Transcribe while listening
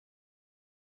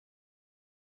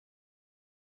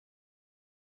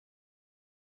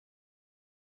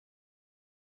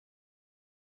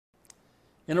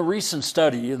In a recent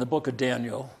study in the book of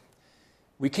Daniel,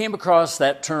 we came across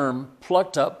that term,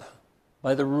 plucked up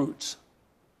by the roots.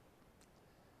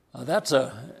 That's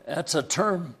a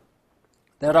term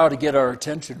that ought to get our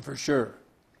attention for sure.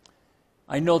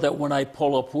 I know that when I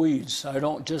pull up weeds, I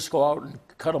don't just go out and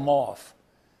cut them off,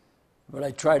 but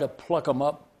I try to pluck them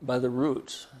up by the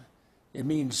roots. It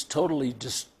means totally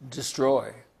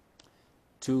destroy,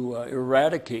 to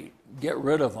eradicate, get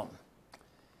rid of them.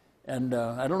 And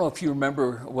I don't know if you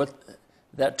remember what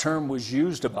that term was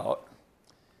used about,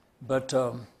 but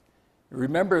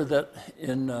remember that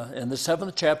in the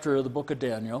 7th chapter of the book of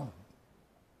Daniel,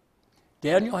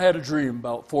 Daniel had a dream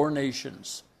about 4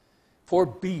 nations, 4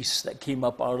 beasts that came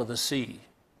up out of the sea.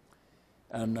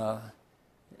 And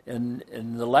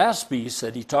in the last beast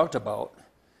that he talked about,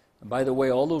 and by the way,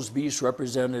 all those beasts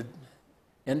represented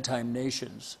end-time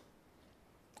nations.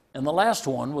 And the last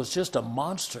one was just a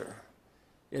monster.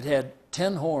 It had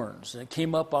 10 horns, and it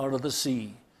came up out of the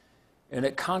sea, and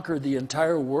it conquered the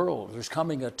entire world. There's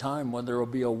coming a time when there will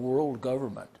be a world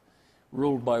government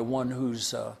ruled by one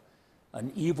who's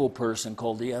an evil person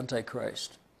called the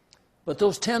Antichrist. But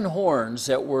those 10 horns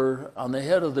that were on the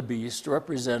head of the beast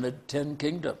represented 10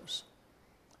 kingdoms.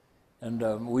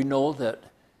 And we know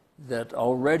that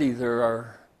already there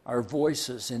are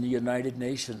voices in the United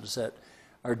Nations that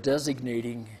are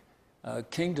designating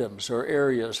kingdoms or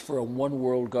areas for a one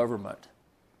world government.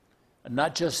 And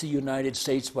not just the United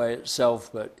States by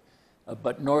itself,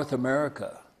 but North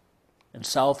America and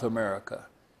South America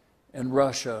and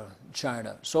Russia,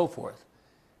 China, so forth.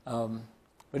 But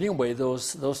anyway,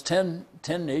 those 10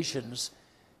 nations,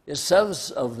 it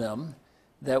says of them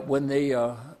that when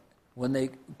they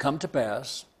come to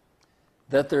pass,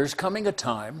 that there's coming a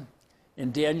time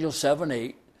in Daniel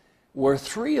 7:8 where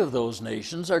 3 of those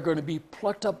nations are going to be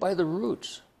plucked up by the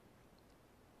roots.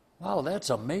 Wow, that's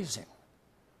amazing.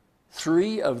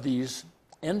 3 of these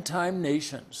end-time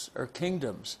nations or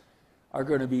kingdoms are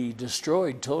going to be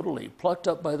destroyed totally, plucked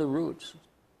up by the roots.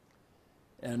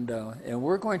 And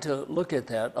we're going to look at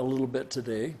that a little bit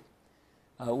today.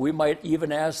 We might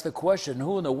even ask the question,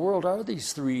 who in the world are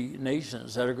these 3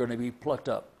 nations that are going to be plucked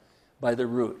up by the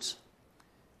roots?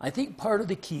 I think part of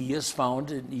the key is found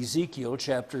in Ezekiel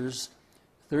chapters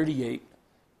 38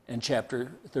 and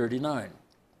chapter 39.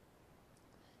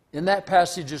 In that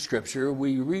passage of Scripture,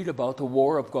 we read about the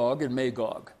war of Gog and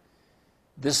Magog.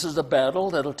 This is a battle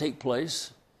that will take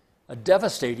place, a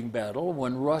devastating battle,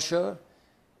 when Russia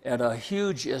and a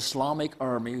huge Islamic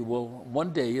army will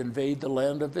one day invade the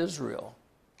land of Israel.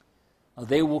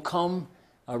 They will come,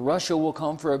 Russia will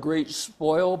come for a great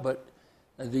spoil, but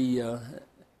the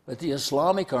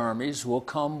Islamic armies will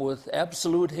come with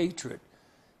absolute hatred.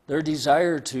 Their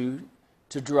desire to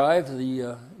drive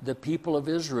the people of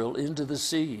Israel into the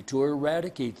sea, to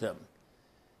eradicate them.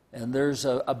 And there's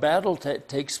a battle that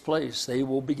takes place. They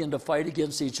will begin to fight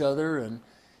against each other, and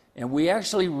we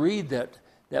actually read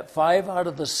that 5 out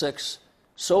of the 6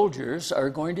 soldiers are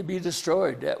going to be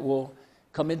destroyed that will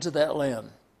come into that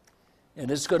land. And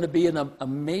it's going to be an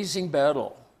amazing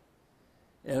battle.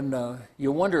 And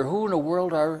you wonder, who in the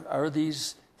world are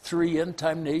these 3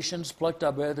 end-time nations plucked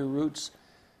up by their roots?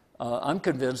 I'm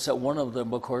convinced that one of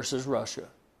them, of course, is Russia.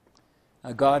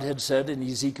 God had said in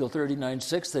Ezekiel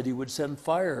 39:6 that he would send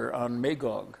fire on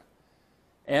Magog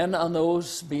and on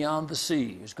those beyond the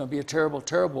sea. It's going to be a terrible,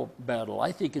 terrible battle.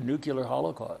 I think a nuclear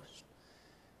holocaust.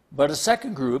 But a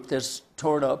second group that's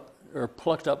torn up or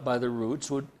plucked up by the roots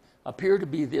would appear to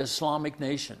be the Islamic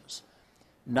nations.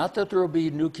 Not that there will be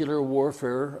nuclear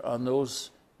warfare on those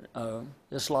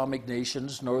Islamic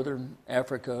nations, Northern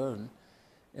Africa and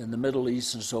in the Middle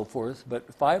East and so forth,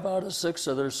 but 5 out of 6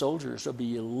 of their soldiers will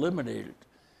be eliminated.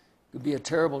 It would be a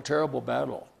terrible, terrible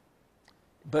battle.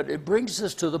 But it brings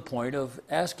us to the point of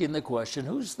asking the question,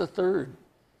 who's the third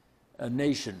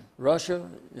nation? Russia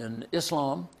and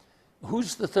Islam.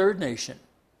 Who's the third nation?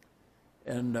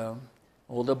 And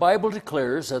well, the Bible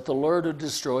declares that the Lord would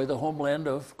destroy the homeland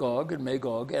of Gog and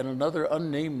Magog and another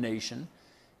unnamed nation.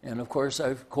 And of course,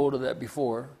 I've quoted that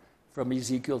before from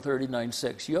Ezekiel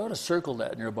 39:6. You ought to circle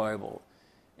that in your Bible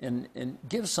and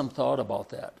give some thought about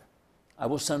that. I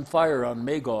will send fire on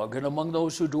Magog and among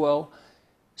those who dwell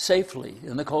safely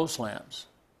in the coastlands.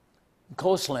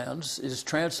 Coastlands is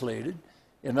translated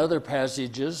in other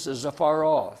passages as afar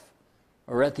off,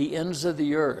 or at the ends of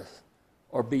the earth,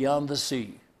 or beyond the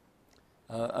sea.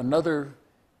 Another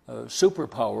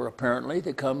superpower, apparently,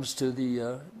 that comes to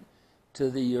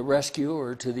the rescue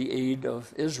or to the aid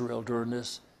of Israel during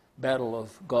this battle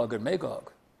of Gog and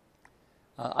Magog.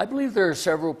 I believe there are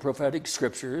several prophetic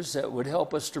scriptures that would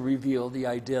help us to reveal the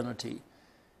identity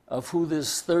of who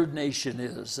this third nation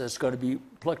is that's going to be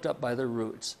plucked up by the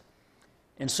roots.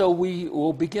 And so we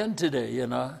will begin today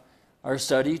in our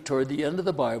study toward the end of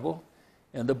the Bible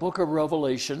in the book of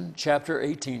Revelation, chapter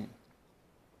 18.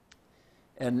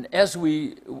 And as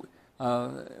we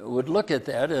would look at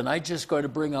that, and I'm just going to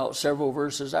bring out several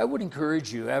verses, I would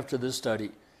encourage you after this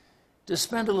study to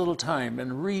spend a little time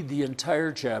and read the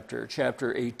entire chapter,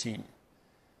 chapter 18.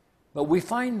 But we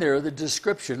find there the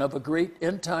description of a great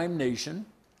end-time nation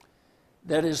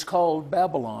that is called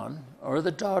Babylon, or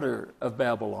the daughter of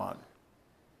Babylon.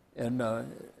 And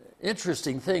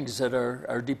interesting things that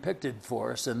are depicted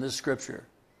for us in this scripture.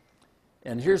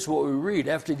 And here's what we read.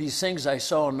 After these things I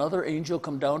saw another angel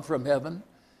come down from heaven,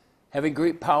 having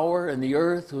great power, and the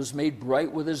earth was made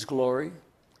bright with his glory.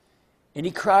 And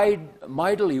he cried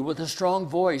mightily with a strong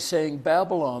voice, saying,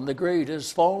 Babylon the great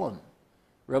is fallen.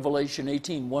 Revelation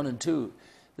 18, 1 and 2.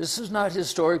 This is not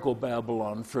historical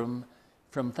Babylon from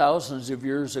thousands of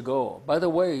years ago. By the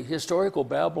way, historical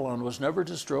Babylon was never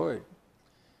destroyed.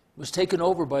 It was taken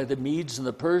over by the Medes and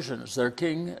the Persians. Their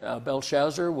king,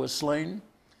 Belshazzar, was slain,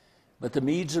 but the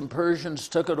Medes and Persians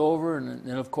took it over, and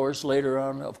of course, later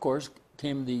on, of course,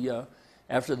 came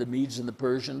after the Medes and the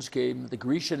Persians came the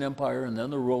Grecian Empire and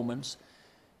then the Romans.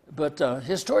 But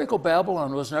historical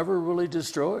Babylon was never really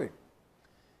destroyed.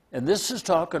 And this is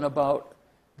talking about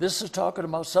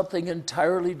something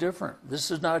entirely different. This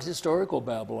is not historical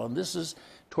Babylon. This is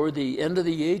toward the end of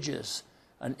the ages,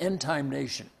 an end-time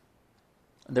nation.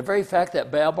 And the very fact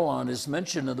that Babylon is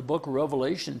mentioned in the book of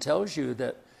Revelation tells you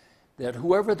that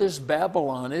whoever this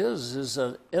Babylon is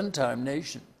an end-time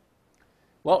nation.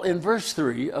 Well, in verse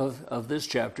 3 of this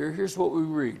chapter, here's what we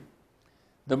read.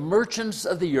 The merchants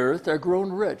of the earth are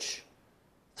grown rich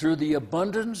through the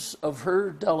abundance of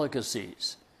her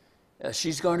delicacies.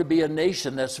 She's going to be a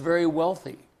nation that's very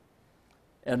wealthy.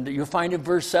 And you'll find in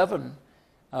verse 7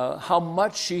 how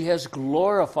much she has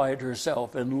glorified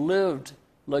herself and lived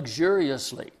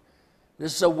luxuriously.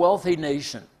 This is a wealthy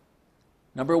nation.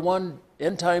 Number one,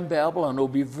 end-time Babylon will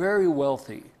be very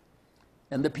wealthy,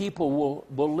 and the people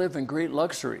will live in great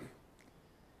luxury.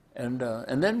 And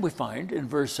then we find in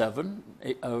verse 7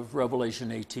 of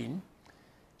Revelation 18,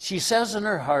 she says in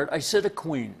her heart, I sit a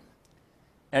queen,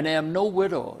 and am no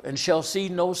widow, and shall see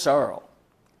no sorrow.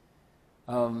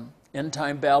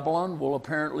 End-time Babylon will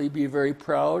apparently be very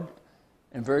proud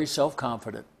and very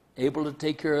self-confident, able to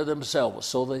take care of themselves,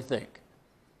 so they think.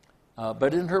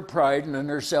 But in her pride and in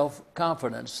her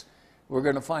self-confidence, we're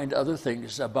going to find other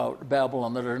things about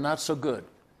Babylon that are not so good.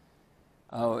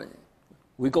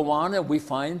 We go on and we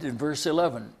find in verse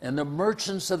 11, and the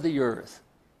merchants of the earth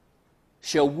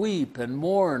shall weep and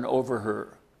mourn over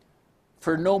her,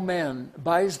 for no man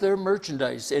buys their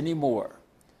merchandise anymore.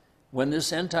 When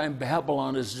this end-time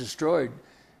Babylon is destroyed,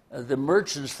 the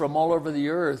merchants from all over the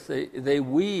earth, they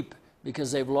weep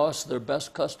because they've lost their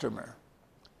best customer.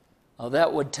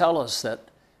 That would tell us that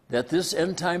this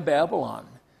end-time Babylon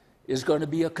is going to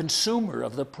be a consumer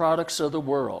of the products of the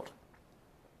world.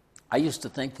 I used to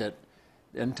think that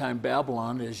end-time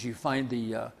Babylon, as you find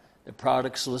the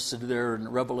products listed there in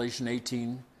Revelation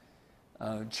 18,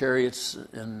 chariots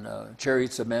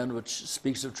of men, which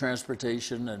speaks of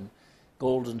transportation, and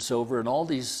gold and silver, and all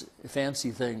these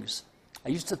fancy things. I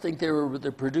used to think they were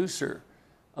the producer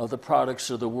of the products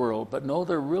of the world, but no,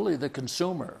 they're really the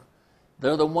consumer.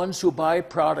 They're the ones who buy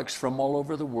products from all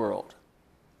over the world.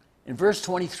 In verse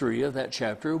 23 of that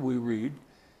chapter, we read,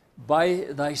 by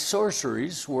thy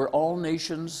sorceries were all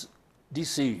nations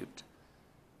deceived.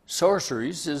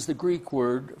 Sorceries is the Greek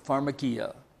word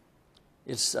pharmakia.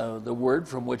 It's the word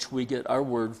from which we get our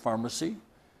word pharmacy,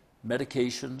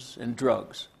 medications, and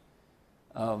drugs.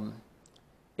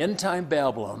 End-time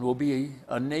Babylon will be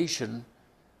a nation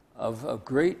of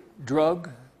great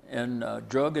drug and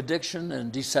drug addiction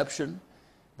and deception.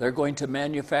 They're going to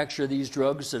manufacture these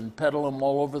drugs and peddle them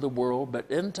all over the world, but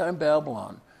end-time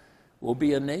Babylon will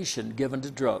be a nation given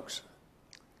to drugs.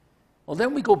 Well,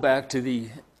 then we go back to the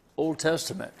Old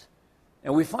Testament,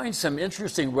 and we find some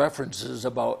interesting references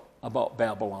about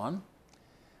Babylon.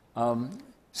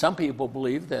 Some people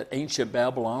believe that ancient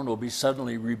Babylon will be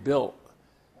suddenly rebuilt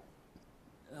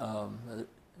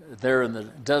there in the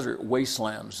desert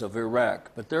wastelands of Iraq.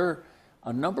 But there are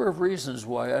a number of reasons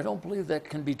why I don't believe that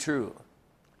can be true.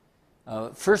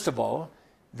 First of all,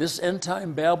 this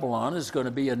end-time Babylon is going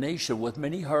to be a nation with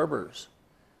many harbors.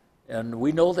 And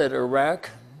we know that Iraq,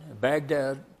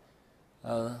 Baghdad,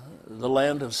 the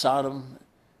land of Saddam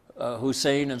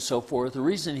Hussein and so forth, the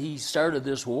reason he started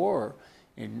this war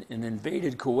and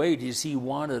invaded Kuwait is he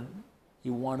wanted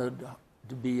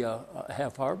to be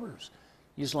have harbors.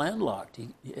 He's landlocked. He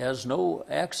has no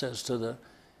access to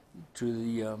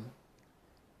to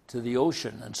the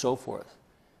ocean and so forth.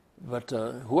 But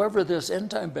whoever this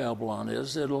end-time Babylon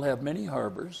is, it'll have many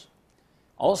harbors,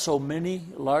 also many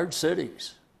large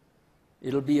cities.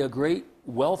 It'll be a great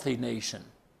wealthy nation.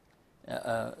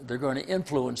 They're going to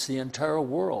influence the entire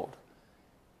world.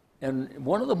 And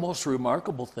one of the most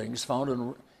remarkable things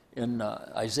found in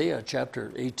Isaiah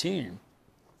chapter 18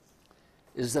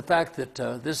 is the fact that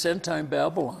this end-time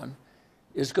Babylon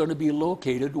is going to be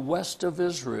located west of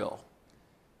Israel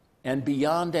and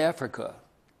beyond Africa.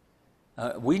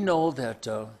 We know that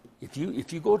if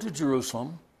you go to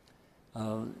Jerusalem,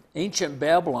 ancient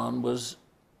Babylon was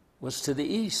to the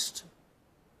east.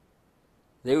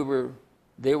 They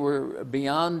were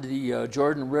beyond the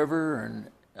Jordan River and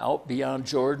out beyond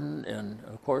Jordan and,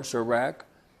 of course, Iraq.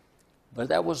 But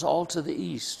that was all to the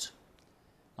east.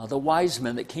 The wise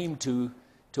men that came to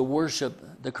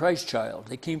worship the Christ child,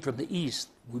 they came from the east.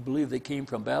 We believe they came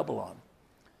from Babylon.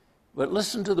 But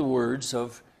listen to the words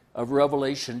of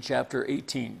Revelation chapter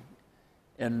 18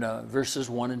 and verses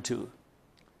 1 and 2.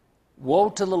 Woe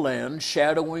to the land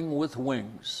shadowing with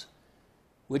wings,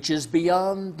 which is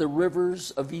beyond the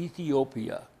rivers of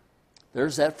Ethiopia.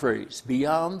 There's that phrase,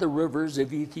 beyond the rivers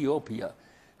of Ethiopia.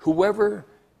 Whoever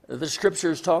the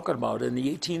scripture is talking about in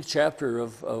the 18th chapter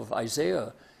of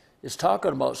Isaiah is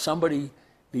talking about somebody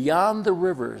beyond the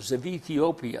rivers of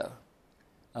Ethiopia,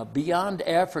 beyond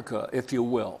Africa, if you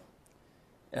will.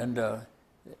 And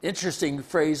interesting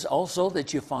phrase also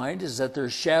that you find is that they're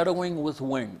shadowing with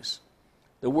wings.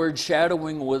 The word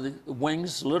shadowing with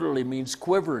wings literally means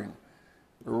quivering,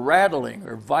 rattling,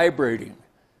 or vibrating.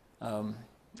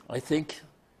 I think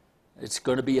it's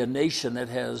going to be a nation that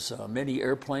has many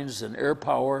airplanes and air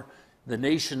power. The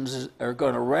nations are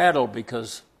going to rattle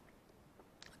because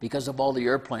of all the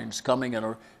airplanes coming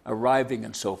and arriving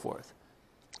and so forth.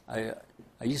 I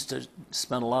used to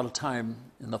spend a lot of time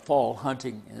in the fall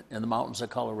hunting in the mountains of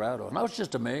Colorado, and I was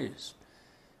just amazed.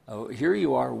 Here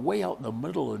you are way out in the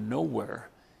middle of nowhere,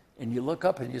 and you look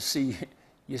up and you see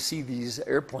these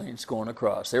airplanes going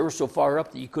across. They were so far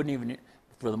up that you couldn't even,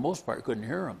 for the most part, couldn't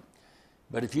hear them.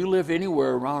 But if you live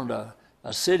anywhere around a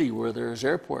city where there's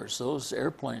airports, those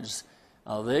airplanes,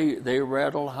 they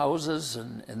rattle houses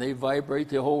and they vibrate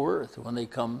the whole earth when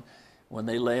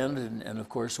they land, and of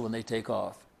course when they take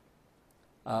off.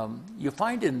 You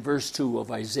find in verse 2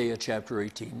 of Isaiah chapter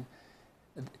 18,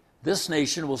 this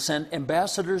nation will send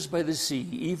ambassadors by the sea,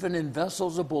 even in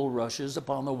vessels of bulrushes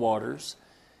upon the waters,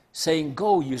 saying,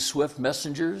 Go, you swift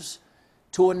messengers,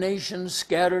 to a nation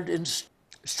scattered and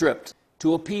stripped,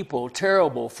 to a people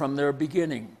terrible from their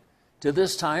beginning. To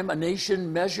this time, a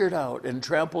nation measured out and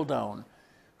trampled down,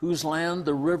 whose land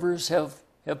the rivers have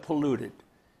polluted.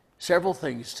 Several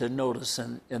things to notice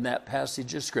in that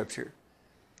passage of Scripture.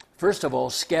 First of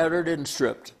all, scattered and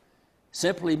stripped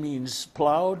simply means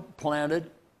plowed,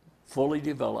 planted, fully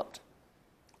developed.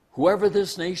 Whoever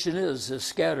this nation is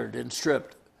scattered and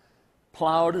stripped,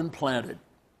 plowed and planted,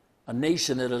 a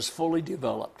nation that is fully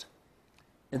developed.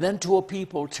 And then to a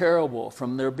people terrible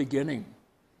from their beginning,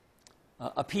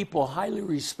 a people highly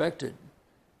respected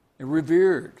and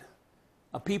revered,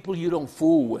 a people you don't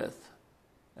fool with.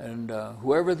 And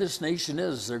whoever this nation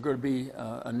is, they're going to be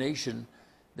a nation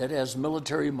that has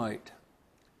military might.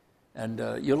 And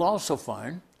you'll also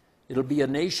find it'll be a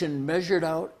nation measured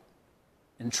out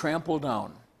and trampled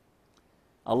down,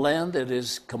 a land that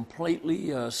is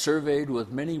completely surveyed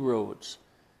with many roads,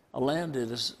 a land that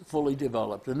is fully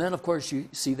developed. And then, of course, you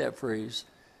see that phrase,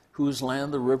 whose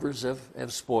land the rivers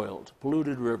have spoiled,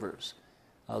 polluted rivers.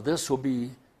 This will be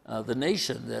the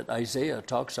nation that Isaiah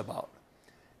talks about.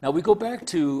 Now, we go back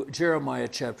to Jeremiah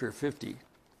chapter 50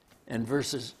 and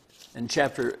verses, and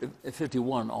chapter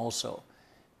 51 also.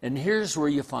 And here's where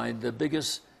you find the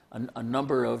biggest a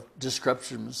number of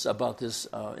descriptions about this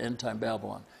end-time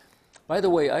Babylon. By the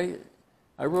way,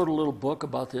 I wrote a little book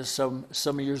about this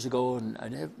some years ago, and I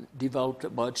haven't developed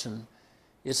it much, and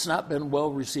it's not been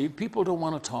well received. People don't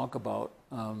want to talk about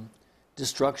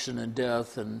destruction and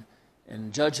death and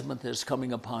judgment that's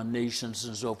coming upon nations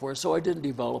and so forth, so I didn't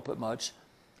develop it much.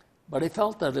 But I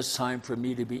felt that it's time for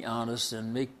me to be honest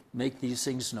and make these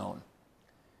things known.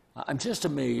 I'm just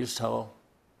amazed how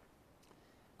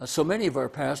so many of our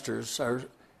pastors are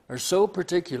so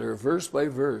particular, verse by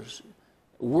verse,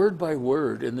 word by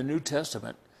word in the New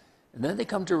Testament. And then they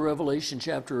come to Revelation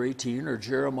chapter 18 or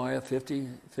Jeremiah 50,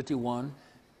 51,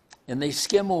 and they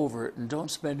skim over it and don't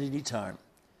spend any time.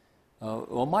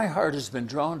 Well, my heart has been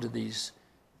drawn to these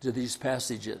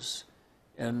passages,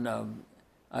 and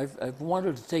I've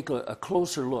wanted to take a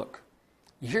closer look.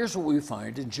 Here's what we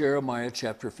find in Jeremiah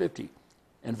chapter 50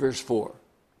 and verse 4.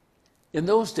 In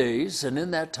those days and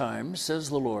in that time, says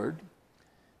the Lord,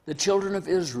 the children of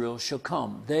Israel shall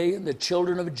come, they and the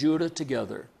children of Judah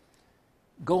together,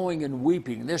 going and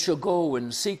weeping. They shall go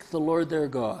and seek the Lord their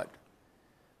God.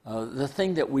 The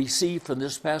thing that we see from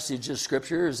this passage of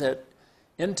Scripture is that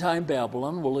end-time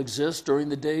Babylon will exist during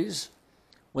the days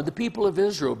when the people of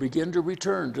Israel begin to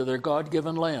return to their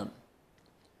God-given land.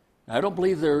 Now, I don't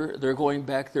believe they're going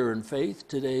back there in faith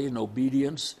today, in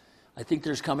obedience. I think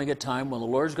there's coming a time when the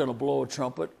Lord's going to blow a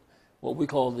trumpet, what we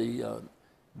call the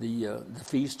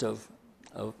Feast of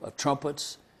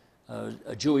Trumpets,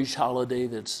 a Jewish holiday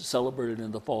that's celebrated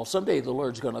in the fall. Someday the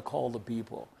Lord's going to call the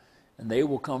people, and they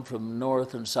will come from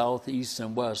north and south, east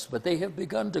and west. But they have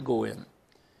begun to go in.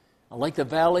 Like the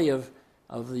valley of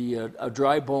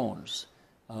dry bones,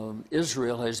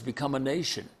 Israel has become a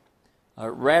nation,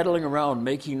 rattling around,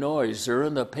 making noise. They're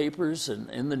in the papers and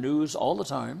in the news all the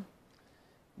time,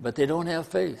 but they don't have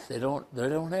faith. They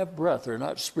don't have breath. They're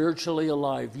not spiritually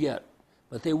alive yet,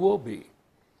 but they will be.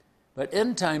 But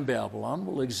end-time Babylon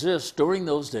will exist during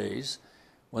those days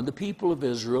when the people of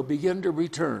Israel begin to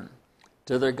return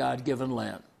to their God-given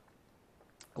land.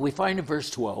 We find in verse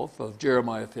 12 of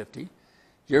Jeremiah 50,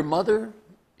 your mother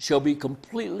shall be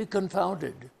completely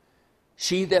confounded.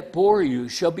 She that bore you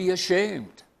shall be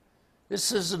ashamed.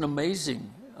 This is an amazing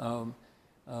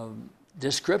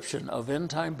description of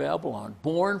end-time Babylon,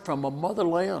 born from a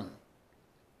motherland.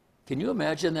 Can you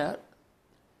imagine that?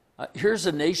 Here's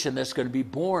a nation that's going to be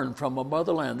born from a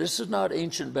motherland. This is not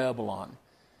ancient Babylon.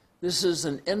 This is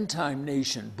an end-time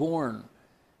nation born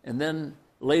and then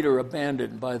later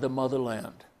abandoned by the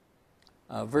motherland.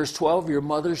 Verse 12, your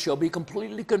mother shall be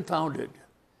completely confounded.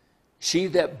 She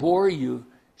that bore you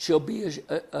shall be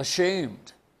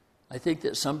ashamed. I think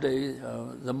that someday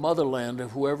the motherland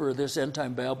of whoever this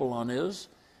end-time Babylon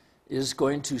is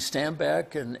going to stand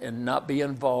back and not be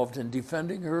involved in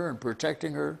defending her and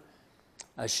protecting her.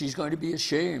 She's going to be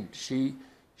ashamed.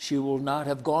 She will not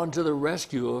have gone to the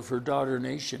rescue of her daughter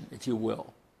nation, if you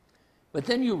will. But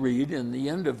then you read in the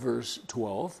end of verse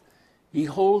 12,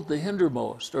 behold, the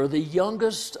hindermost, or the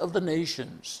youngest of the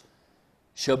nations,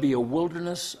 shall be a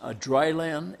wilderness, a dry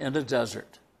land, and a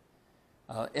desert.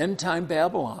 End-time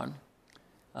Babylon,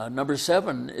 number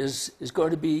 7, is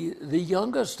going to be the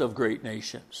youngest of great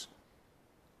nations.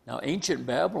 Now, ancient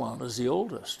Babylon is the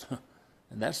oldest,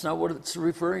 and that's not what it's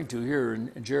referring to here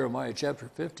in Jeremiah chapter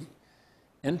 50.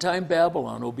 End-time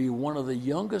Babylon will be one of the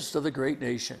youngest of the great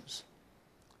nations.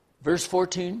 Verse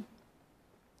 14,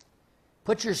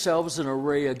 put yourselves in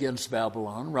array against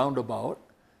Babylon round about.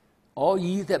 All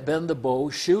ye that bend the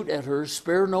bow, shoot at her,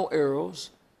 spare no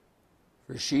arrows,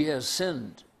 for she has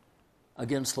sinned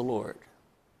against the Lord.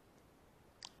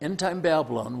 End-time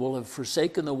Babylon will have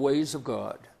forsaken the ways of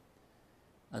God,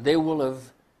 and they will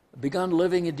have begun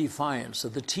living in defiance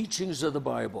of the teachings of the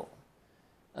Bible.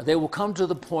 They will come to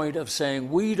the point of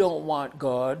saying, we don't want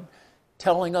God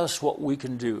telling us what we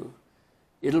can do.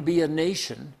 It'll be a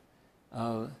nation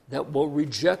that will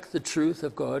reject the truth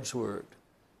of God's word.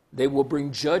 They will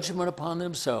bring judgment upon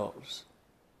themselves,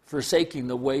 forsaking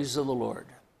the ways of the Lord.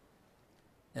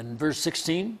 And in verse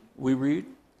 16, we read,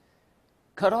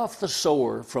 cut off the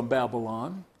sower from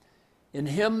Babylon, and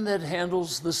him that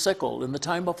handles the sickle in the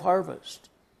time of harvest.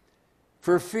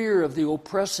 For fear of the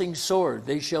oppressing sword,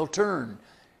 they shall turn,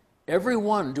 every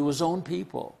one to his own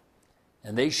people,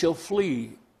 and they shall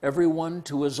flee, every one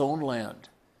to his own land.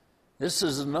 This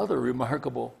is another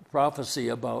remarkable prophecy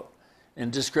about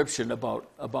and description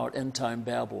about end-time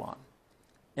Babylon.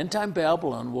 End-time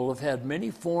Babylon will have had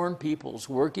many foreign peoples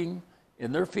working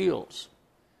in their fields,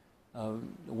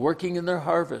 working in their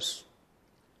harvests.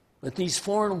 But these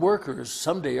foreign workers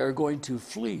someday are going to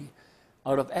flee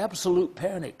out of absolute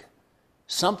panic.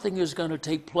 Something is going to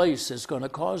take place that's going to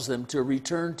cause them to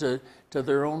return to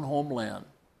their own homeland.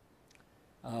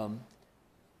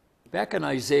 Back in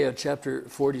Isaiah chapter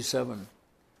 47,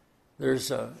 there's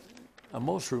a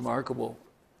most remarkable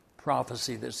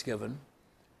prophecy that's given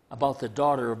about the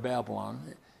daughter of Babylon,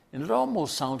 and it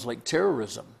almost sounds like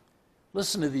terrorism.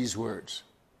 Listen to these words.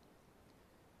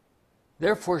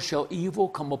 Therefore shall evil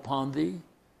come upon thee,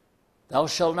 thou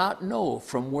shalt not know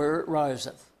from where it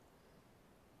riseth.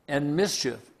 And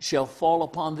mischief shall fall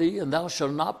upon thee, and thou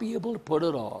shalt not be able to put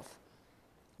it off.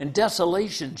 And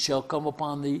desolation shall come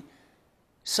upon thee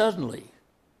suddenly,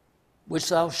 which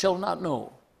thou shalt not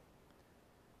know.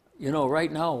 You know,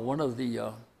 right now, one of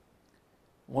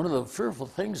the fearful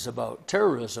things about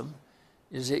terrorism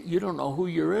is that you don't know who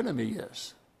your enemy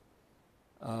is.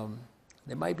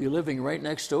 They might be living right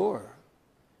next door.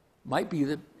 Might be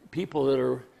the people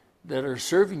that are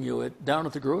serving you down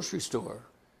at the grocery store.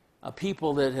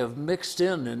 People that have mixed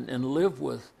in and live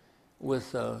with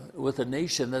with a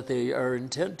nation that they are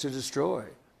intent to destroy.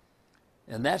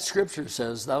 And that scripture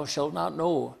says, thou shalt not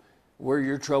know where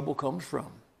your trouble comes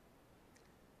from.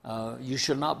 You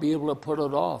shall not be able to put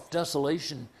it off.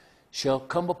 Desolation shall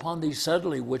come upon thee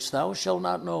suddenly, which thou shalt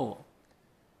not know.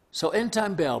 So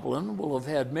end-time Babylon will have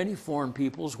had many foreign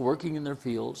peoples working in their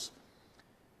fields,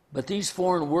 but these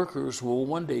foreign workers will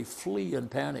one day flee in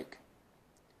panic.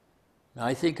 Now,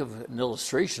 I think of an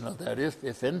illustration of that.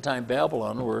 If end-time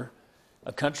Babylon were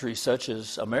a country such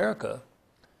as America,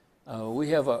 we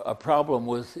have a problem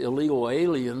with illegal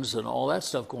aliens and all that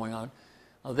stuff going on.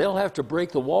 They'll have to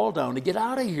break the wall down to get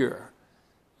out of here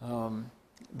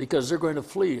because they're going to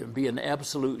flee and be in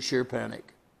absolute sheer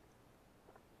panic.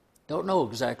 Don't know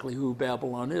exactly who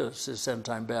Babylon is, this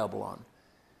end-time Babylon,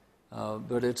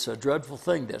 but it's a dreadful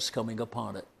thing that's coming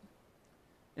upon it.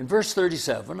 In verse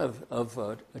 37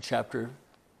 of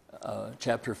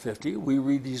chapter 50, we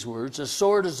read these words: a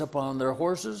sword is upon their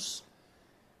horses,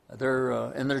 and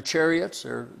their chariots,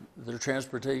 their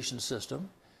transportation system,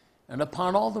 and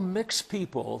upon all the mixed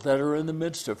people that are in the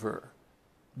midst of her.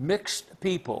 Mixed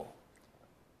people.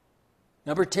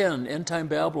 Number 10, end-time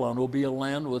Babylon will be a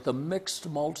land with a mixed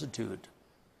multitude,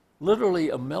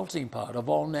 literally a melting pot of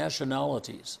all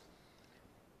nationalities.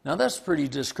 Now that's pretty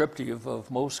descriptive of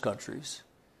most countries.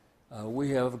 We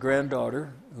have a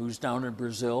granddaughter who's down in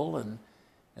Brazil, and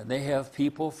they have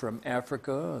people from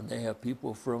Africa, and they have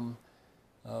people from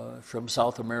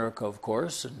South America, of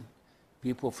course, and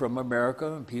people from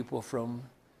America, and people from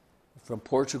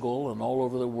Portugal and all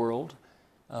over the world.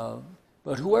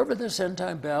 But whoever this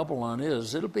end-time Babylon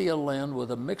is, it'll be a land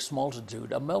with a mixed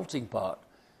multitude, a melting pot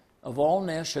of all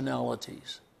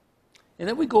nationalities. And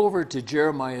then we go over to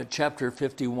Jeremiah chapter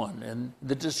 51, and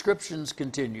the descriptions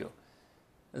continue.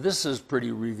 This is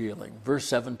pretty revealing. Verse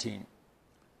 17.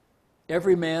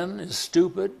 Every man is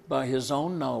stupid by his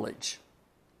own knowledge.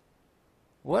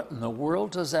 What in the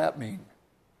world does that mean?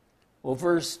 Well,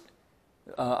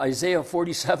 Isaiah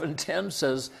 47:10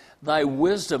 says, thy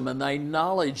wisdom and thy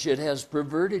knowledge, it has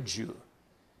perverted you.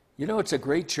 You know, it's a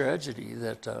great tragedy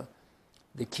that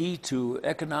the key to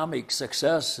economic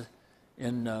success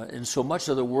in so much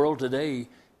of the world today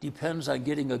depends on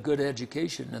getting a good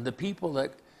education. And the people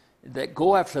that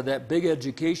go after that big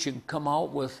education come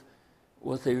out with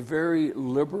a very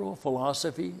liberal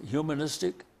philosophy,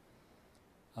 humanistic.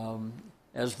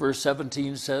 As verse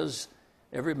 17 says,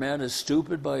 every man is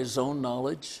stupid by his own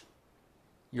knowledge.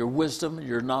 Your wisdom,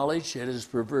 your knowledge, it has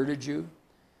perverted you.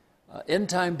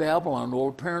 End-time Babylon will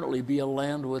apparently be a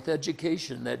land with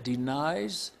education that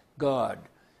denies God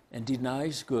and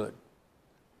denies good.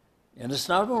 And it's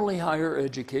not only higher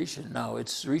education now,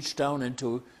 it's reached down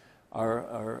into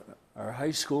our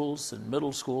high schools and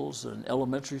middle schools and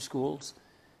elementary schools.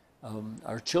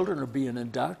 Our children are being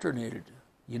indoctrinated.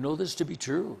 You know this to be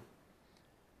true.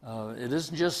 It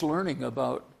isn't just learning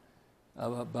about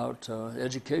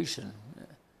education,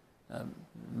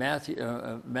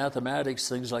 mathematics,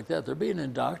 things like that. They're being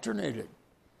indoctrinated.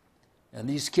 And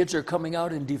these kids are coming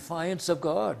out in defiance of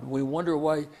God. We wonder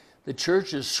why the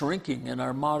church is shrinking in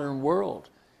our modern world.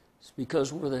 It's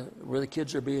because where the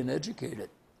kids are being educated.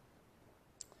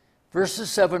 Verses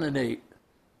 7 and 8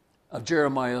 of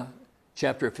Jeremiah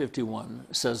chapter 51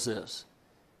 says this: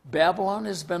 Babylon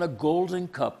has been a golden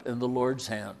cup in the Lord's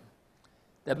hand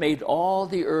that made all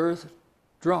the earth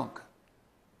drunk.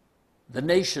 The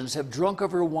nations have drunk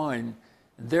of her wine,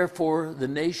 and therefore the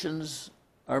nations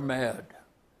are mad.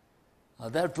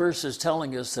 That verse is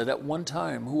telling us that at one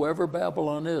time, whoever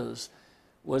Babylon is,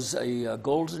 was a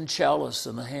golden chalice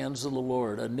in the hands of the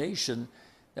Lord, a nation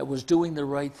that was doing the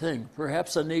right thing,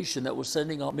 perhaps a nation that was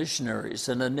sending out missionaries,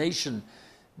 and a nation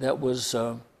that was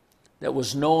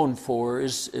known for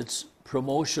its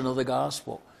promotion of the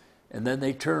gospel. And then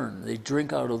they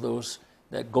drink out of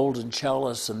that golden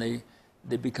chalice, and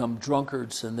they become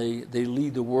drunkards, and they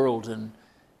lead the world in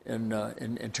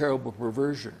terrible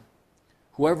perversion.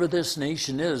 Whoever this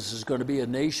nation is going to be a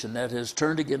nation that has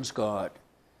turned against God.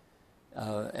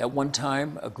 At one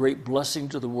time, a great blessing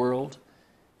to the world,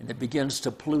 and it begins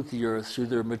to pollute the earth through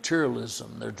their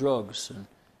materialism, their drugs,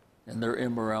 and their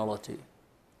immorality.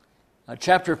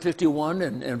 Chapter 51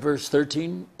 and verse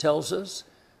 13 tells us,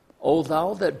 O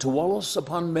thou that dwellest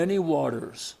upon many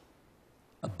waters,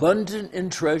 abundant in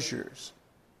treasures,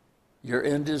 your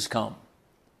end is come.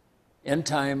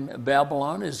 End-time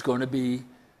Babylon is going to be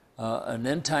an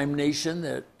end-time nation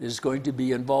that is going to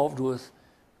be involved with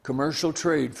commercial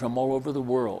trade from all over the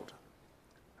world.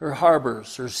 Her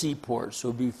harbors, her seaports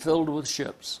will be filled with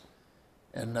ships.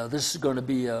 And this is going to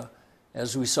be,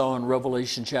 as we saw in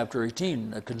Revelation chapter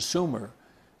 18, a consumer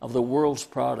of the world's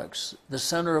products, the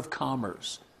center of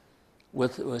commerce.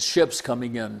 with ships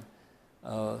coming in,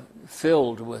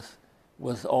 filled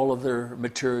with all of their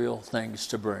material things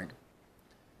to bring.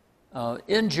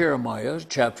 In Jeremiah,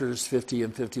 chapters 50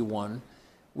 and 51,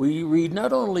 we read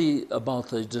not only about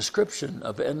the description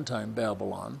of end-time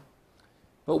Babylon,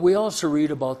 but we also read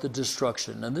about the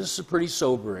destruction. And this is pretty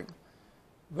sobering.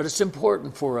 But it's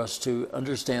important for us to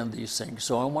understand these things,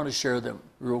 so I want to share them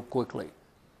real quickly.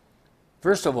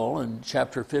 First of all, in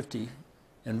chapter 50,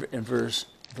 in verse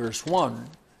 1,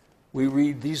 we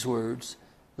read these words,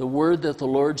 "The word that the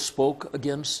Lord spoke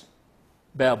against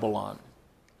Babylon."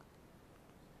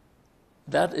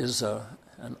 That is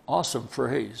an awesome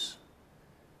phrase.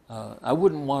 I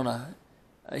wouldn't want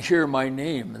to hear my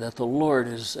name that the Lord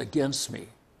is against me.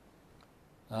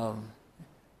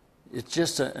 It's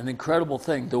just an incredible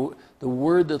thing. The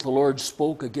word that the Lord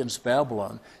spoke against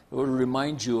Babylon, it would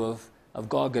remind you of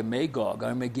Gog and Magog.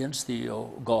 I'm against thee, O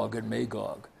Gog and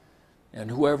Magog.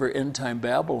 And whoever end-time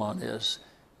Babylon is,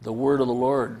 the word of the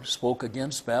Lord spoke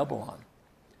against Babylon.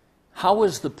 How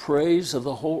is the praise of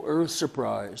the whole earth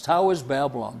surprised? How has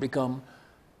Babylon become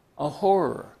a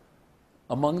horror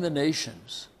among the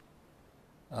nations?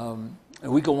 And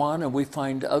we go on and we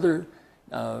find other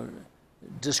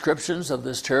descriptions of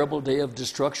this terrible day of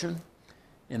destruction.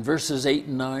 In verses 8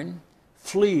 and 9,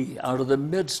 "Flee out of the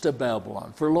midst of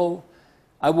Babylon, for lo,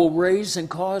 I will raise and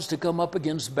cause to come up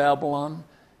against Babylon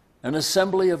an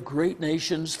assembly of great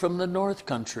nations from the north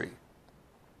country.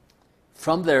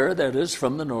 From there," that is,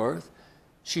 from the north,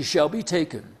 "she shall be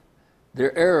taken.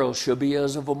 Their arrows shall be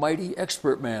as of a mighty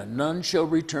expert man. None shall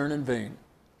return in vain."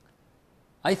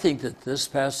 I think that this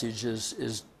passage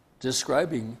is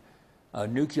describing a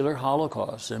nuclear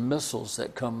holocaust and missiles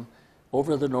that come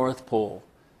over the North Pole,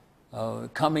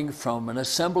 coming from an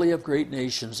assembly of great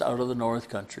nations out of the north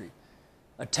country,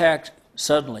 attacked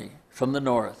suddenly from the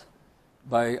north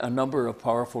by a number of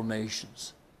powerful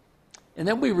nations. And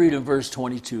then we read in verse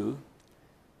 22,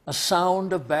 "A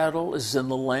sound of battle is in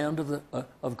the land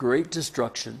of great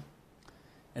destruction.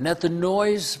 And at the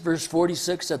noise," verse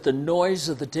 46, "at the noise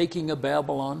of the taking of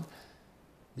Babylon,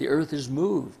 the earth is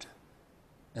moved,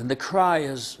 and the cry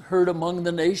is heard among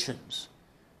the nations."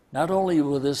 Not only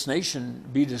will this nation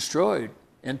be destroyed,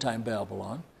 end-time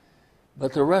Babylon,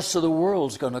 but the rest of the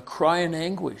world is going to cry in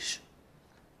anguish.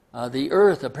 The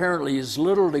earth apparently is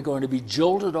literally going to be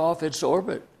jolted off its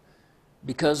orbit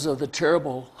because of the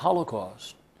terrible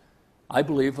Holocaust. I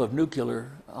believe of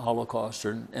nuclear holocaust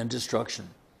and destruction.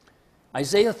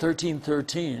 Isaiah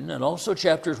 13:13 and also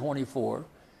chapter 24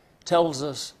 tells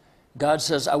us, God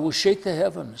says, "I will shake the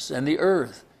heavens, and the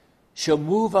earth shall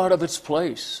move out of its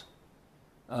place."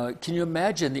 Can you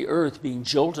imagine the earth being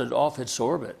jolted off its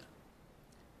orbit?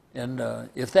 And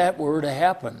if that were to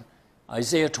happen,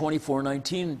 Isaiah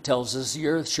 24:19 tells us the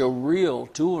earth shall reel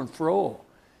to and fro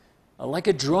like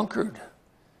a drunkard.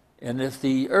 And if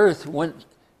the earth went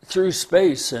through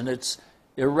space and it's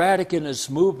erratic in its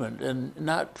movement and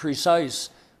not precise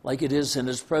like it is in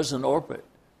its present orbit,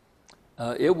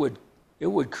 it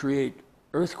would create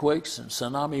earthquakes and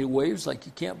tsunami waves like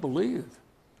you can't believe.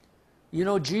 You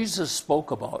know, Jesus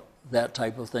spoke about that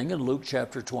type of thing in Luke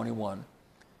chapter 21.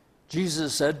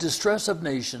 Jesus said, "Distress of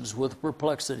nations with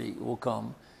perplexity will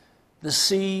come, the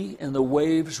sea and the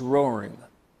waves roaring,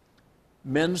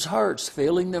 men's hearts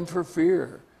failing them for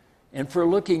fear and for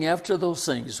looking after those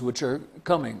things which are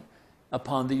coming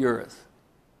upon the earth."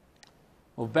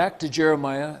 Well, back to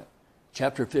Jeremiah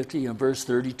chapter 50 and verse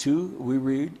 32, we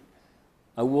read,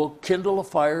 "I will kindle a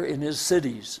fire in his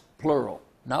cities," plural,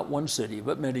 not one city,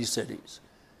 but many cities.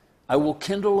 "I will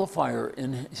kindle a fire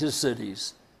in his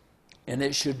cities, and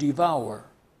it should devour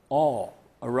all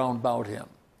around about him."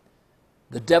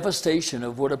 The devastation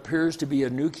of what appears to be a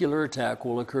nuclear attack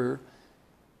will occur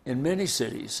in many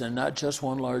cities and not just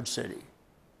one large city.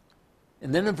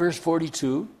 And then in verse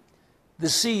 42, "The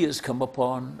sea has come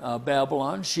upon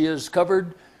Babylon. She is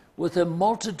covered with a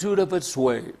multitude of its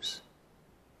waves."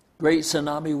 Great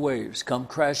tsunami waves come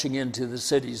crashing into the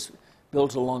cities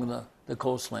built along the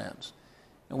coastlands.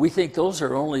 And we think those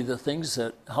are only the things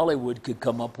that Hollywood could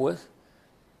come up with.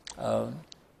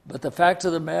 But the fact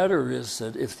of the matter is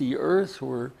that if the earth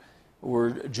were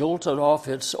jolted off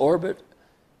its orbit,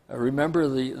 remember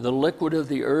the liquid of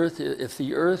the earth, if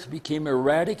the earth became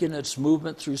erratic in its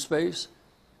movement through space,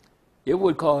 it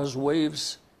would cause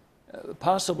waves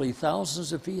possibly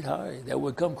thousands of feet high that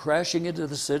would come crashing into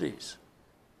the cities.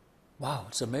 Wow,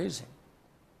 it's amazing.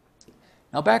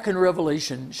 Now back in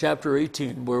Revelation chapter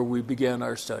 18, where we began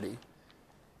our study,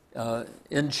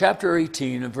 in chapter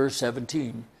 18 and verse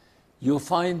 17, you'll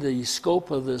find the scope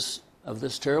of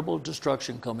this terrible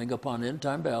destruction coming upon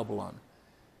end-time Babylon.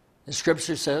 The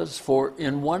scripture says, "For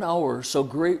in 1 hour so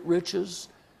great riches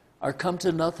are come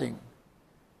to nothing,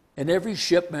 and every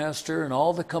shipmaster and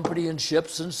all the company in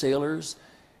ships and sailors,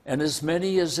 and as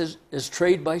many as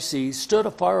trade by sea, stood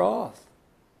afar off."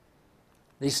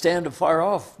 They stand afar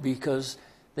off because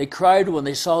they cried when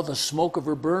they saw the smoke of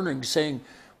her burning, saying,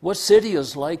 "What city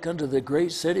is like unto the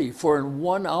great city? For in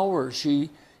 1 hour she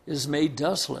is made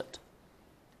desolate."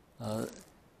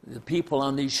 The people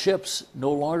on these ships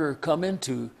no longer come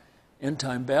into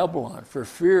end-time Babylon for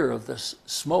fear of this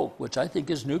smoke, which I think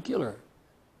is nuclear.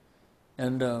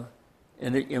 And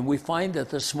we find that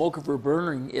the smoke of her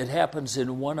burning, it happens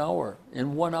in 1 hour.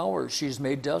 In 1 hour, she's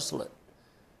made desolate.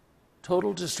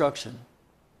 Total destruction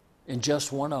in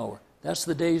just 1 hour. That's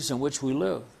the days in which we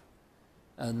live.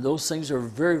 And those things are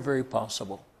very, very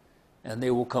possible. And they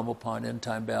will come upon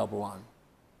end-time Babylon.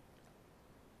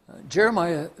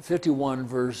 Jeremiah 51,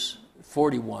 verse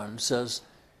 41 says,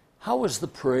 "How is the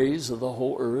praise of the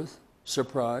whole earth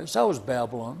surprised? How has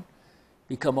Babylon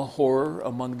become a horror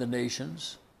among the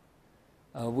nations?"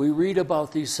 We read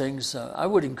about these things. I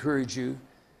would encourage you.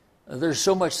 There's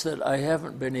so much that I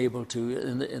haven't been able to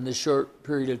in the short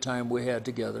period of time we had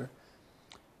together.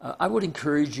 I would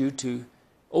encourage you to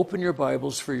open your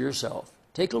Bibles for yourself.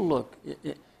 Take a look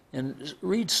and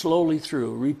read slowly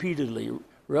through, repeatedly,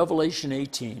 Revelation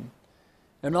 18,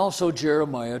 and also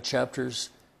Jeremiah chapters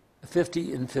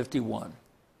 50 and 51.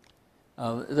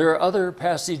 There are other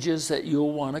passages that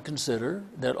you'll want to consider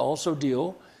that also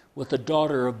deal with the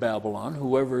daughter of Babylon,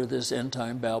 whoever this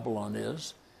end-time Babylon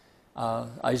is.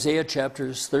 Isaiah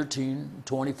chapters 13,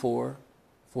 24,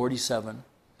 47.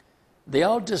 They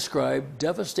all describe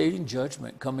devastating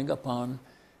judgment coming upon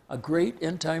a great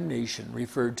end-time nation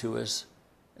referred to as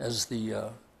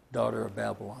the daughter of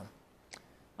Babylon.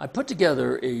 I put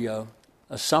together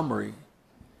a summary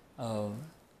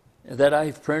that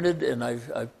I've printed, and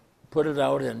I've put it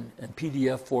out in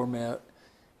PDF format.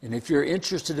 And if you're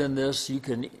interested in this, you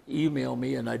can email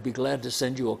me, and I'd be glad to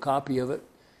send you a copy of it.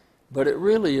 But it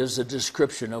really is a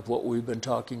description of what we've been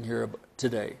talking here about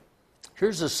today.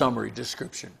 Here's a summary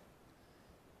description.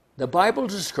 The Bible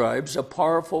describes a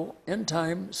powerful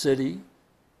end-time city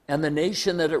and the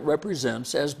nation that it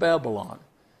represents as Babylon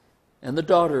and the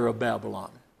daughter of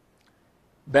Babylon.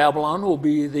 Babylon will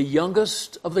be the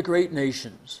youngest of the great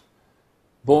nations,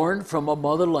 born from a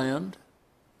motherland,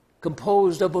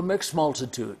 composed of a mixed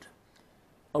multitude,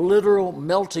 a literal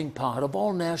melting pot of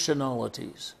all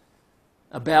nationalities.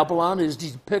 Babylon is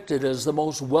depicted as the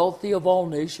most wealthy of all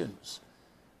nations,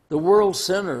 the world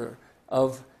center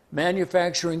of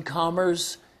manufacturing,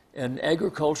 commerce, and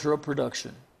agricultural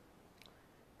production.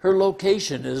 Her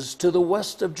location is to the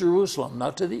west of Jerusalem,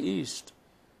 not to the east.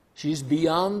 She's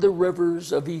beyond the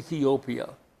rivers of Ethiopia.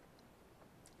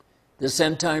 This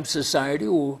end-time society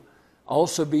will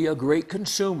also be a great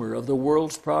consumer of the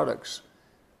world's products,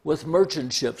 with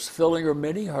merchant ships filling her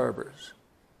many harbors.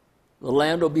 The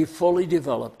land will be fully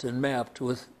developed and mapped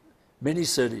with many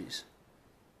cities.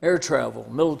 Air travel,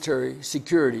 military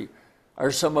security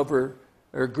are some of her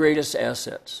greatest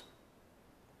assets.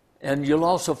 And you'll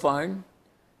also find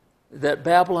that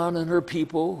Babylon and her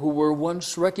people, who were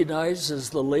once recognized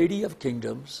as the Lady of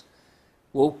Kingdoms,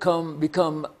 will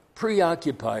become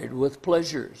preoccupied with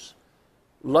pleasures,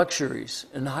 luxuries,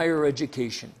 and higher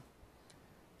education.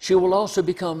 She will also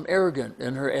become arrogant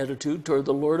in her attitude toward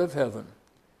the Lord of heaven.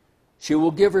 She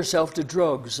will give herself to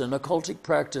drugs and occultic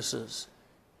practices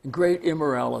and great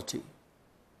immorality.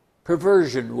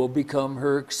 Perversion will become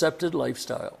her accepted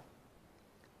lifestyle.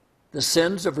 The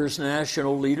sins of her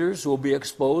national leaders will be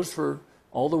exposed for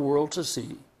all the world to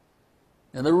see.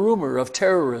 And the rumor of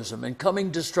terrorism and coming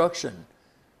destruction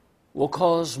will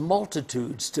cause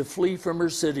multitudes to flee from her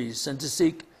cities and to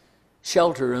seek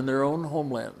shelter in their own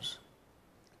homelands.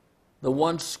 The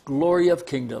once glory of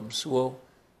kingdoms will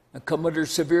come under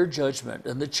severe judgment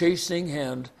and the chastening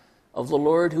hand of the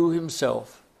Lord, who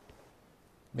himself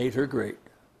made her great.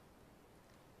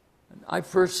 And I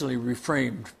personally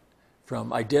refrained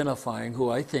from identifying who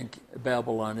I think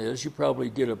Babylon is. You probably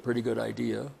get a pretty good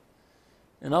idea.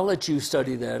 And I'll let you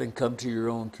study that and come to your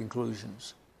own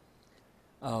conclusions.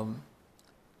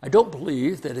 I don't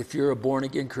believe that if you're a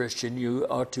born-again Christian, you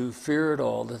ought to fear at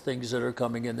all the things that are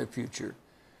coming in the future.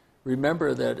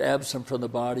 Remember that absent from the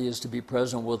body is to be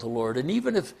present with the Lord. And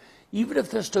even if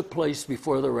this took place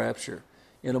before the rapture,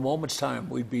 in a moment's time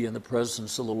we'd be in the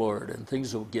presence of the Lord, and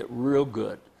things will get real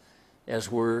good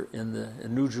as we're in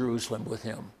New Jerusalem with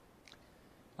him.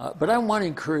 But I want to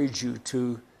encourage you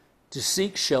to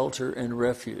seek shelter and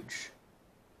refuge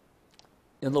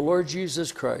in the Lord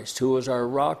Jesus Christ, who is our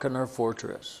rock and our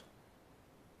fortress.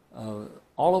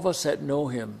 All of us that know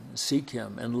him, seek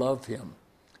him, and love him,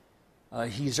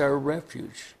 he's our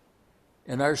refuge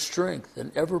and our strength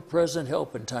and ever-present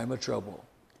help in time of trouble.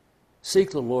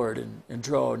 Seek the Lord and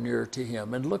draw near to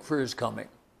him and look for his coming.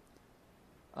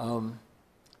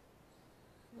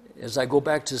 As I go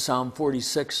back to Psalm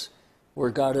 46, where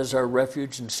God is our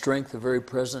refuge and strength, a very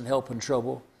present help in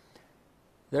trouble,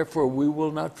 therefore we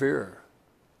will not fear.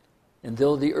 And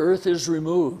though the earth is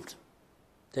removed,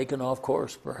 taken off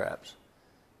course perhaps,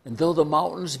 and though the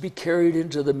mountains be carried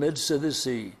into the midst of the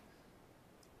sea,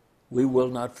 we will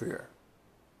not fear.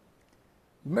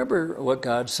 Remember what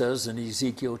God says in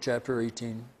Ezekiel chapter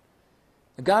 18.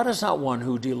 God is not one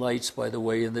who delights, by the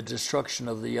way, in the destruction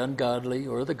of the ungodly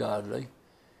or the godly.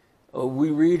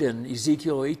 We read in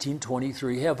Ezekiel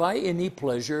 18:23, have I any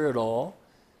pleasure at all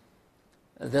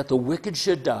that the wicked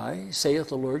should die, saith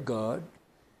the Lord God,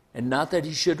 and not that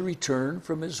he should return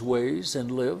from his ways and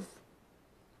live?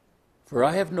 For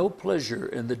I have no pleasure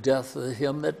in the death of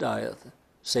him that dieth,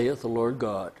 saith the Lord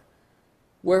God.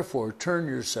 Wherefore turn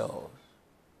yourselves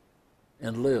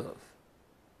and live.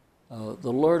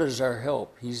 The Lord is our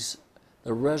help. He's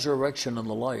the resurrection and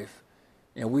the life,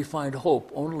 and we find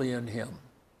hope only in him.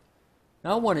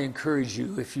 Now I want to encourage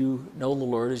you, if you know the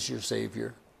Lord as your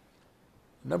Savior,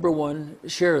 number one,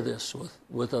 share this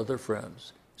with other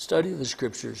friends. Study the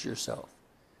scriptures yourself.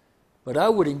 But I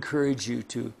would encourage you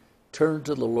to turn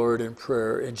to the Lord in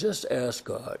prayer and just ask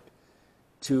God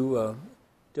to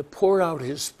pour out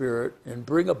his Spirit and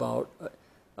bring about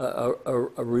a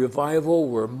revival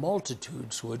where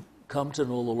multitudes would come to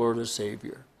know the Lord as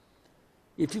Savior.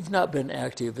 If you've not been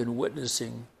active in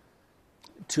witnessing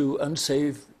to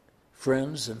unsaved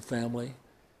friends and family,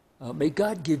 may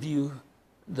God give you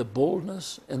the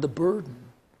boldness and the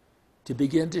burden to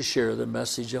begin to share the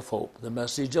message of hope, the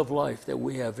message of life that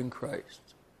we have in Christ.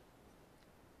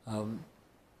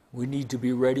 We need to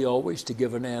be ready always to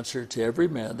give an answer to every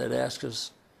man that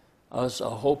asks us a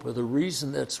hope or the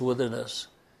reason that's within us.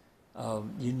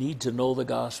 You need to know the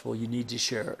gospel. You need to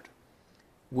share it.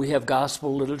 We have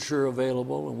gospel literature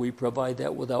available, and we provide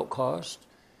that without cost.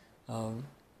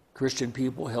 Christian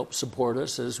people help support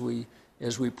us as we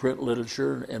print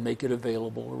literature and make it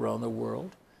available around the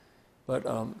world. But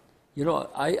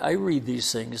I read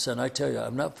these things, and I tell you,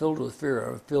 I'm not filled with fear.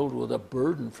 I'm filled with a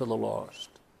burden for the lost.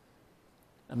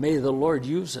 And may the Lord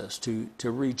use us to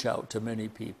reach out to many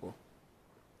people.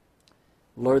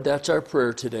 Lord, that's our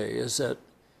prayer today, is that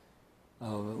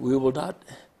we will not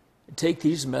take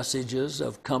these messages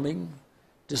of coming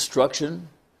destruction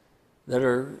that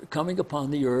are coming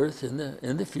upon the earth in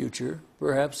the future,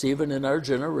 perhaps even in our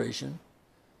generation.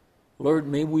 Lord,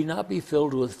 may we not be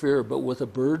filled with fear, but with a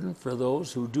burden for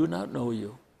those who do not know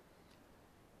you.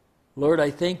 Lord, I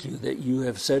thank you that you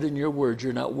have said in your word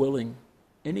you're not willing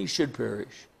any should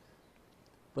perish,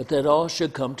 but that all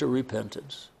should come to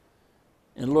repentance.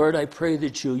 And Lord, I pray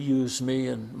that you'll use me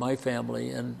and my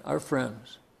family and our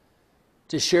friends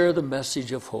to share the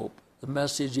message of hope, the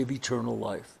message of eternal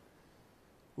life.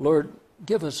 Lord,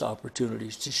 give us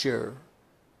opportunities to share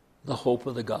the hope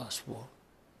of the gospel.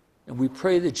 And we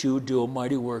pray that you would do a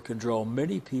mighty work and draw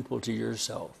many people to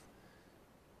yourself.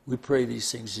 We pray these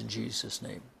things in Jesus'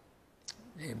 name.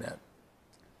 Amen.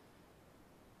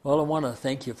 Well, I want to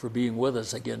thank you for being with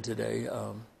us again today.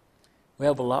 We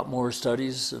have a lot more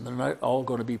studies, and they're not all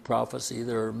going to be prophecy.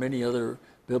 There are many other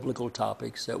biblical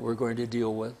topics that we're going to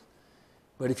deal with.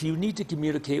 But if you need to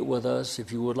communicate with us,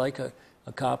 if you would like a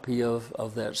copy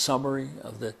of that summary,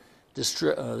 of the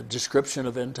description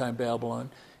of End Time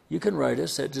Babylon, you can write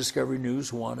us at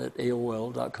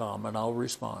discoverynews1@aol.com, and I'll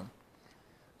respond.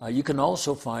 You can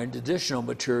also find additional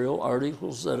material,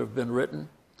 articles that have been written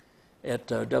at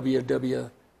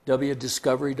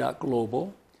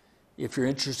www.discovery.global. If you're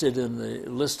interested in the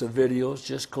list of videos,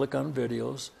 just click on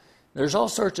videos. There's all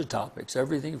sorts of topics,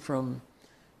 everything from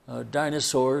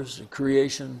dinosaurs,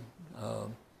 creation,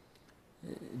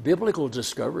 biblical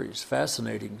discoveries,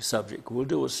 fascinating subject. We'll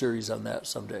do a series on that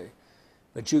someday.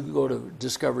 But you can go to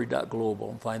discovery.global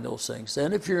and find those things.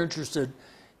 And if you're interested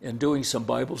in doing some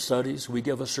Bible studies, we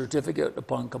give a certificate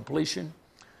upon completion.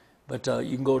 But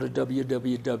you can go to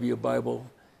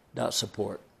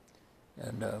www.bible.support.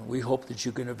 And we hope that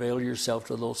you can avail yourself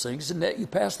to those things and that you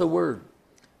pass the word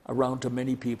around to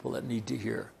many people that need to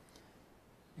hear.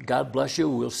 God bless you.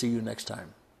 We'll see you next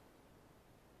time.